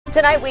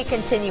Tonight we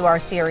continue our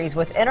series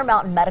with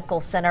Intermountain Medical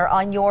Center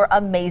on your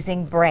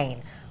amazing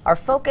brain. Our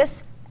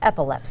focus,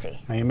 epilepsy.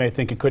 Now, you may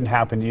think it couldn't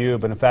happen to you,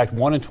 but in fact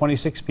 1 in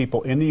 26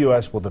 people in the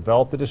U.S. will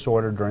develop the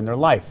disorder during their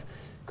life.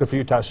 Good for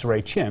Utah's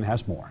Saray Chin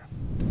has more.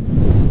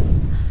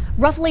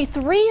 Roughly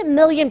 3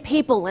 million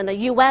people in the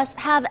U.S.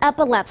 have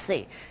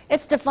epilepsy.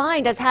 It's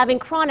defined as having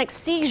chronic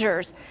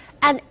seizures,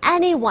 and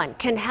anyone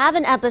can have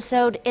an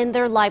episode in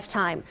their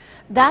lifetime.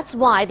 That's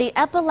why the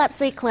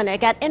Epilepsy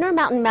Clinic at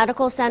Intermountain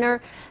Medical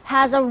Center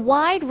has a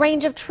wide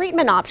range of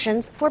treatment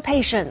options for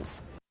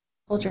patients.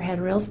 Hold your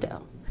head real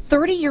still.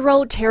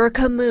 30-year-old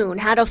Terica Moon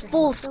had a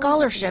full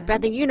scholarship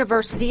at the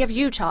University of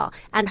Utah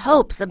and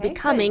hopes of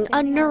becoming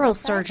a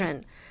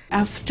neurosurgeon.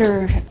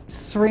 After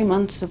 3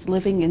 months of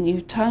living in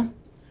Utah,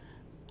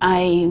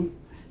 I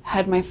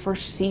had my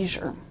first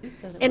seizure.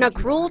 In a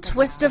cruel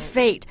twist of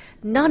fate,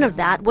 none of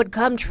that would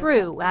come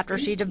true after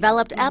she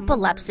developed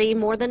epilepsy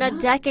more than a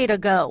decade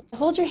ago.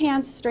 Hold your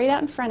hands straight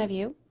out in front of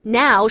you.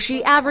 Now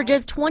she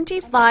averages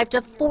 25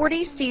 to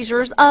 40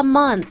 seizures a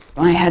month.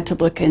 I had to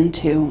look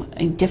into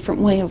a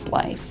different way of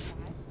life.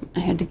 I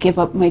had to give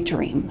up my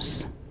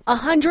dreams.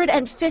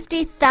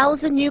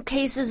 150,000 new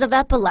cases of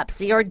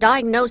epilepsy are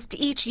diagnosed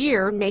each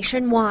year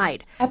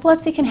nationwide.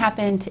 Epilepsy can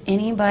happen to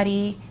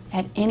anybody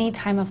at any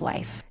time of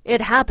life.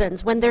 It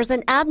happens when there's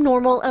an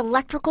abnormal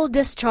electrical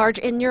discharge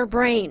in your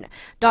brain.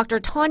 Dr.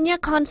 Tanya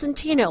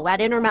Constantino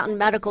at Intermountain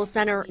Medical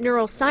Center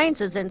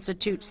Neurosciences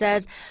Institute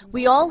says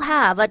we all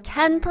have a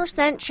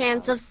 10%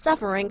 chance of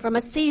suffering from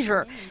a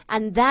seizure,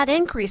 and that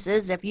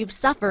increases if you've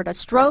suffered a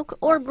stroke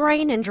or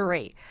brain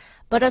injury.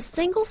 But a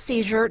single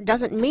seizure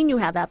doesn't mean you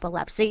have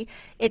epilepsy.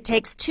 It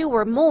takes 2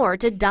 or more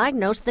to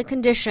diagnose the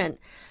condition.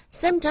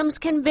 Symptoms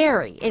can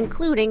vary,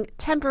 including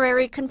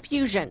temporary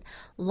confusion,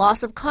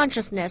 loss of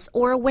consciousness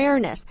or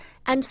awareness,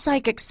 and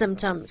psychic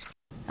symptoms.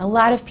 A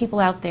lot of people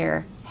out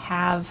there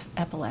have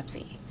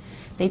epilepsy.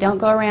 They don't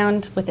go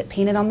around with it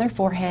painted on their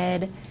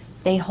forehead.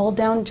 They hold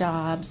down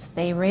jobs.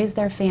 They raise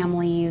their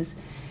families.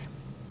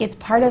 It's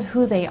part of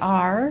who they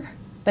are,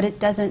 but it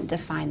doesn't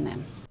define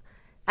them.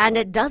 And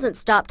it doesn't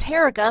stop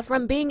Terica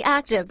from being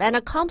active and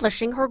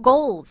accomplishing her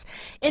goals.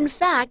 In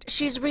fact,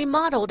 she's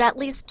remodeled at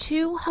least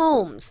 2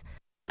 homes.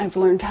 I've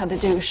learned how to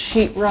do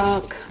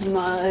sheetrock,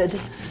 mud.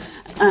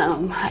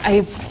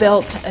 I've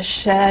built a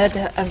shed.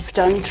 I've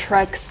done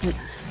trucks,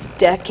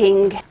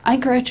 decking. I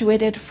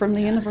graduated from the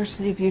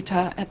University of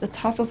Utah at the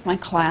top of my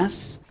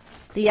class.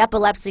 The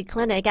Epilepsy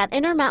Clinic at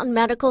Intermountain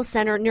Medical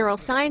Center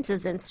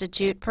Neurosciences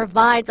Institute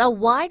provides a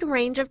wide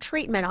range of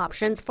treatment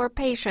options for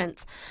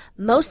patients.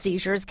 Most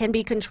seizures can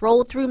be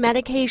controlled through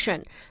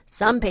medication.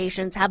 Some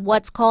patients have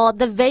what's called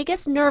the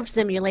vagus nerve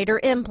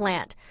simulator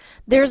implant.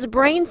 There's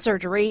brain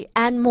surgery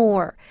and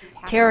more.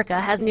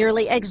 Terica has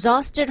nearly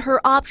exhausted her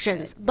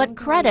options, but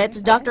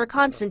credits Dr.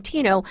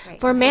 Constantino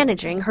for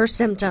managing her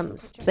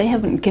symptoms. They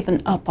haven't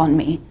given up on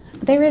me.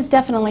 There is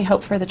definitely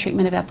hope for the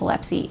treatment of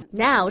epilepsy.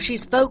 Now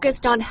she's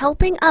focused on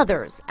helping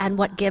others and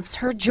what gives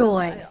her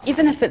joy.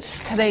 Even if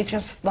it's today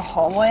just the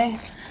hallway,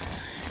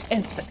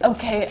 it's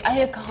okay, I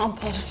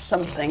accomplished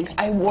something.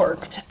 I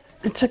worked.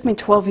 It took me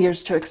 12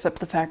 years to accept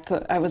the fact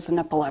that I was an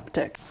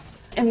epileptic.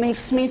 It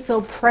makes me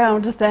feel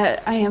proud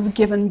that I have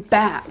given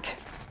back.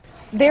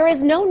 There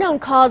is no known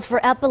cause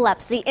for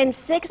epilepsy in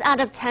 6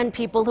 out of 10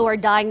 people who are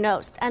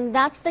diagnosed, and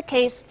that's the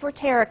case for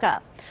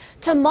Terica.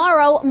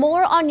 Tomorrow,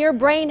 more on your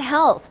brain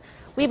health.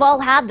 We've all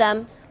had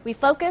them. We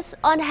focus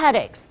on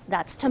headaches.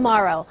 That's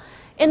tomorrow.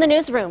 In the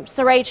newsroom,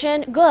 Saray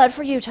Chin, Good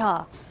for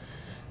Utah.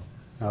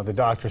 Now, the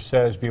doctor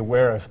says be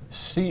aware of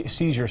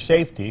seizure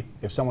safety.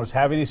 If someone's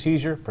having a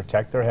seizure,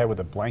 protect their head with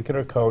a blanket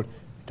or coat.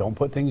 Don't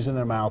put things in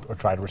their mouth or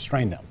try to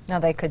restrain them. Now,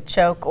 they could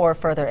choke or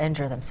further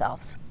injure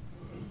themselves.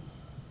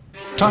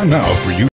 Time now for you.